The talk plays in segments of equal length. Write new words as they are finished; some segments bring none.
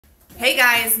Hey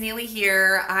guys, Neely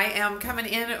here. I am coming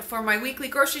in for my weekly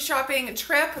grocery shopping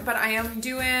trip, but I am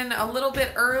doing a little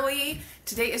bit early.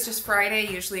 Today is just Friday.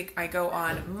 Usually I go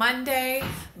on Monday,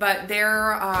 but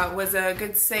there was a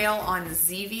good sale on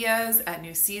Zevias at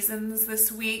New Seasons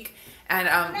this week. And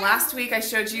last week I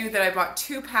showed you that I bought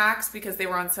 2 packs because they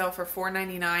were on sale for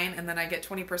 $4.99, and then I get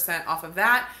 20% off of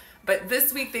that. But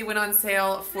this week they went on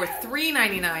sale for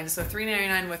 $3.99, so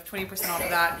 $3.99 with 20% off of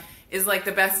that is like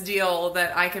the best deal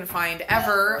that I can find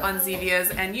ever on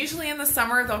Zevias. And usually in the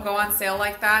summer they'll go on sale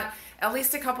like that at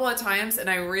least a couple of times, and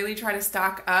I really try to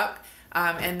stock up,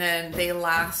 and then they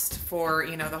last for,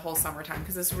 you know, the whole summertime,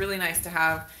 because it's really nice to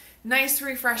have nice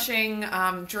refreshing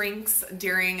drinks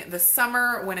during the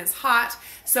summer when it's hot.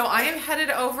 So I am headed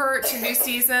over to New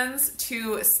Seasons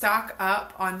to stock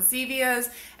up on Zevias,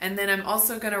 and then I'm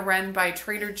also going to run by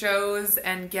Trader Joe's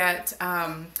and get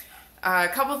a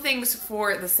couple things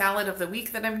for the salad of the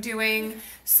week that I'm doing.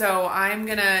 So I'm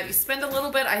gonna spend a little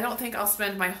bit. I don't think I'll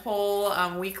spend my whole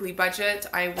weekly budget.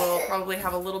 I will probably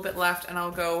have a little bit left, and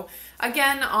I'll go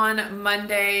again on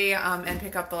Monday and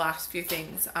pick up the last few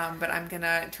things. But I'm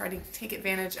gonna try to take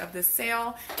advantage of this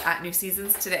sale at New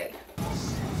Seasons today.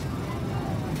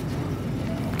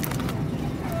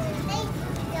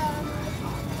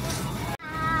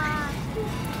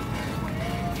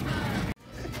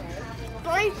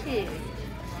 Spicy.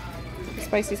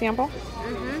 Spicy sample?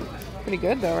 Mm-hmm. Pretty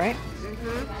good though, right?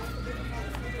 Mm-hmm.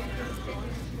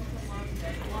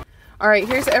 Alright,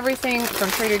 here's everything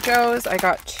from Trader Joe's. I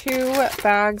got 2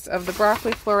 bags of the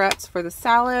broccoli florets for the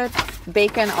salad,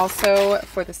 bacon also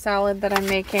for the salad that I'm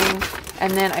making,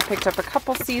 and then I picked up a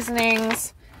couple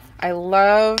seasonings. I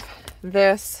love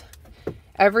this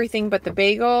everything but the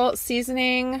bagel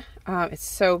seasoning. It's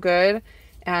so good,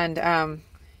 and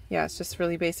yeah, it's just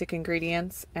really basic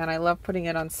ingredients, and I love putting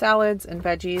it on salads and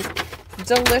veggies.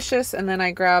 Delicious. And then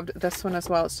I grabbed this one as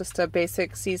well. It's just a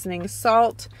basic seasoning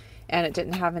salt, and it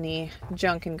didn't have any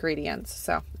junk ingredients,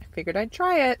 so I figured I'd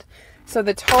try it. So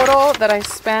the total that I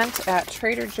spent at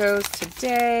Trader Joe's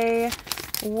today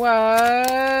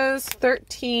was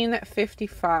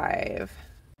 $13.55.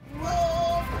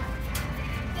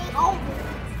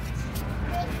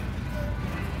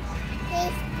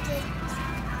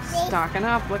 Stocking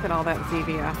up. Look at all that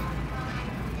Zevia.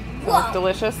 That looks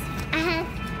delicious.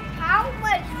 How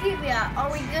much Zevia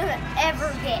are we gonna ever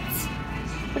get?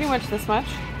 Pretty much this much.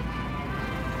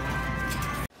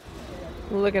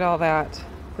 Look at all that.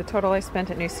 The total I spent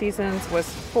at New Seasons was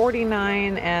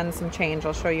 $49 and some change.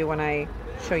 I'll show you when I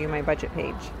show you my budget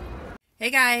page. Hey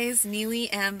guys, Neely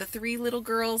and the 3 little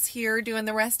girls here doing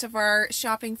the rest of our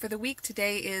shopping for the week.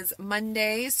 Today is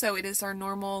Monday, so it is our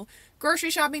normal grocery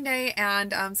shopping day,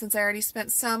 and since I already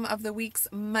spent some of the week's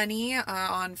money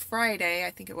on Friday,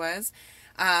 I think it was,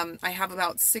 I have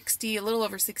about a little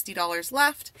over $60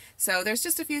 left. So there's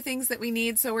just a few things that we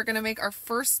need. So we're going to make our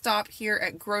first stop here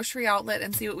at Grocery Outlet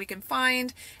and see what we can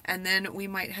find. And then we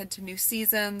might head to New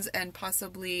Seasons and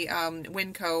possibly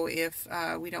Winco if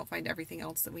we don't find everything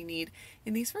else that we need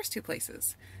in these first 2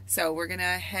 places. So we're going to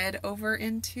head over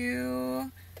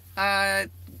into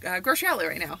Grocery Outlet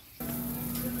right now.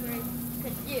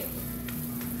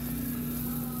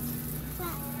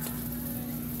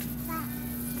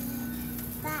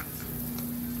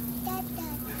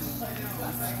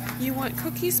 You want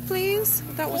cookies, please?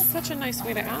 That was such a nice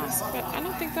way to ask, but I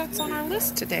don't think that's on our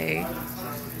list today.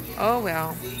 Oh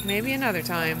well, maybe another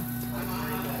time.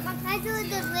 Can I do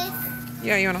the list?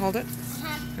 Yeah, you want to hold it?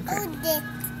 Okay. Hold it.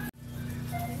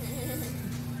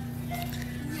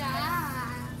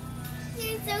 Yeah.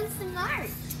 You're so smart.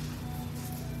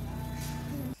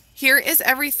 Here is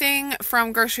everything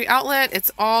from Grocery Outlet. It's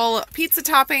all pizza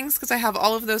toppings because I have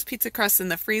all of those pizza crusts in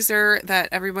the freezer that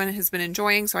everyone has been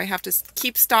enjoying, so I have to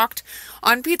keep stocked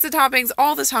on pizza toppings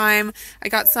all the time. I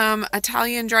got some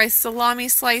Italian dry salami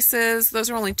slices. Those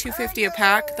are only $2.50 a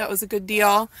pack. That was a good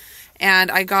deal.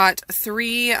 And I got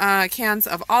 3 cans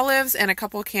of olives and a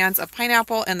couple cans of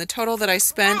pineapple, and the total that I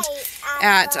spent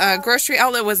at Grocery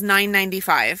Outlet was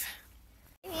 $9.95.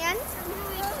 And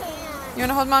You want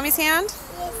to hold Mommy's hand?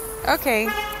 Okay.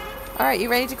 Alright, you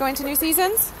ready to go into New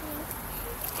Seasons?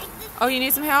 Oh, you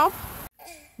need some help?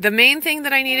 The main thing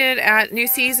that I needed at New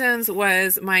Seasons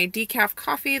was my decaf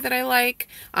coffee that I like.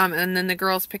 And then the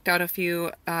girls picked out a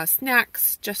few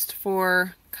snacks just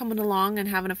for coming along and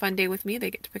having a fun day with me. They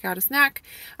get to pick out a snack.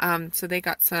 So they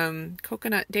got some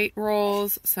coconut date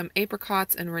rolls, some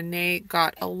apricots, and Renee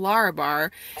got a Larabar.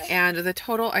 And the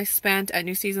total I spent at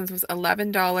New Seasons was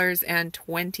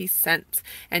 $11.20.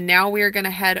 And now we are going to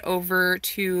head over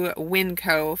to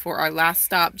Winco for our last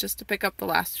stop just to pick up the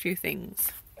last few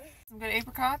things. Some good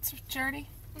apricots, Charity?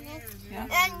 Yeah.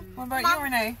 What about you,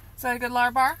 Renee? Is that a good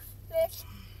Lar bar? Yes.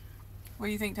 What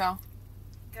do you think, Tal?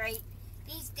 Great.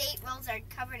 These date rolls are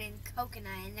covered in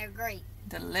coconut and they're great.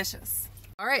 Delicious.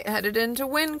 All right, headed into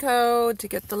Winco to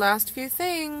get the last few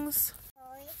things.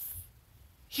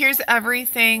 Here's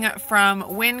everything from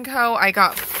Winco. I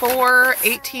got 4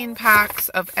 18 packs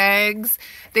of eggs.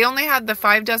 They only had the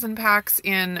 5 dozen packs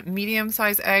in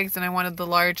medium-sized eggs, and I wanted the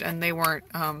large, and they weren't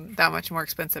that much more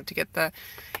expensive to get the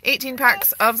 18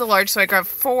 packs of the large, so I got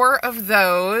 4 of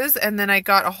those, and then I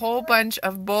got a whole bunch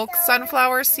of bulk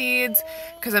sunflower seeds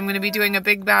because I'm going to be doing a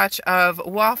big batch of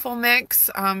waffle mix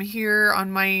here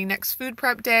on my next food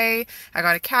prep day. I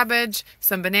got a cabbage,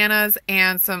 some bananas,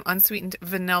 and some unsweetened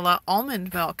vanilla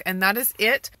almond milk, and that is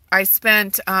it. I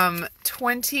spent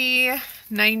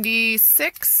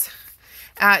 $20.96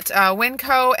 at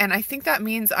Winco, and I think that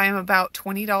means I am about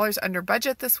 $20 under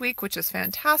budget this week, which is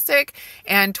fantastic,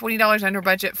 and $20 under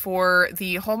budget for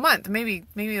the whole month, maybe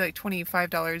like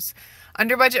 $25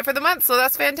 under budget for the month, so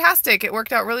that's fantastic. It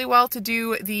worked out really well to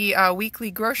do the weekly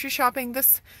grocery shopping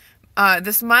this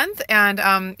month,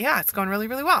 and yeah, it's going really,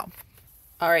 really well.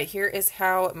 All right, here is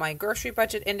how my grocery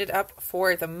budget ended up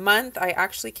for the month. I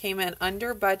actually came in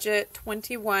under budget,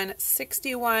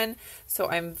 $21.61, so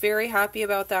I'm very happy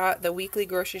about that. The weekly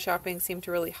grocery shopping seemed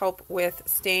to really help with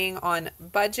staying on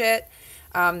budget.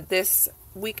 This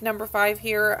week number 5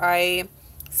 here, I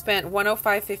spent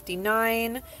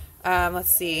 $105.59.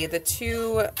 Let's see, the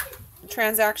 2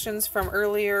 transactions from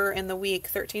earlier in the week,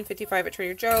 $13.55 at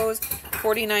Trader Joe's,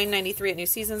 $49.93 at New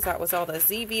Seasons. That was all the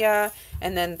Zevia.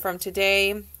 And then from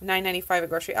today, $9.95 at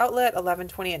Grocery Outlet,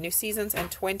 $11.20 at New Seasons, and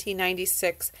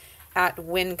 $20.96 at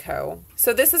Winco.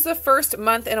 So this is the first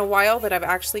month in a while that I've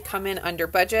actually come in under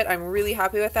budget. I'm really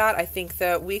happy with that. I think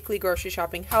the weekly grocery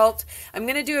shopping helped. I'm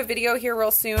going to do a video here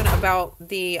real soon about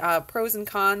the pros and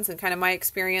cons and kind of my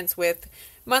experience with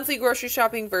monthly grocery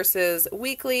shopping versus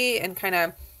weekly, and kind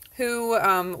of who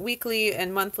weekly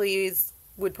and monthlies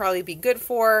would probably be good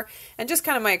for, and just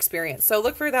kind of my experience. So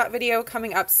look for that video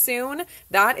coming up soon.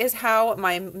 That is how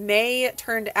my May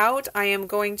turned out. I am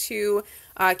going to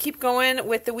keep going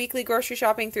with the weekly grocery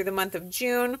shopping through the month of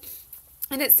June.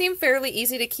 And it seemed fairly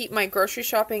easy to keep my grocery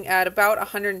shopping at about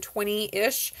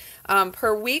 120-ish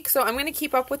per week. So I'm going to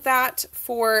keep up with that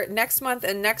for next month.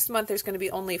 And next month there's going to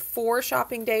be only 4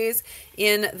 shopping days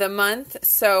in the month.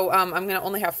 So I'm going to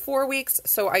only have 4 weeks.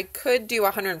 So I could do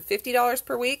 $150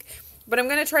 per week. But I'm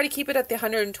going to try to keep it at the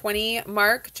 120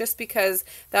 mark, just because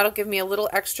that'll give me a little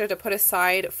extra to put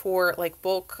aside for like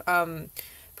bulk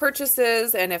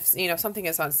purchases. And if something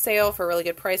is on sale for a really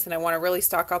good price and I want to really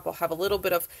stock up, I'll have a little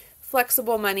bit of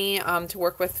flexible money to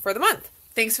work with for the month.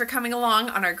 Thanks for coming along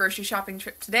on our grocery shopping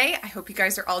trip today. I hope you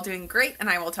guys are all doing great, and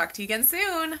I will talk to you again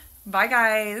soon. Bye,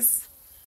 guys.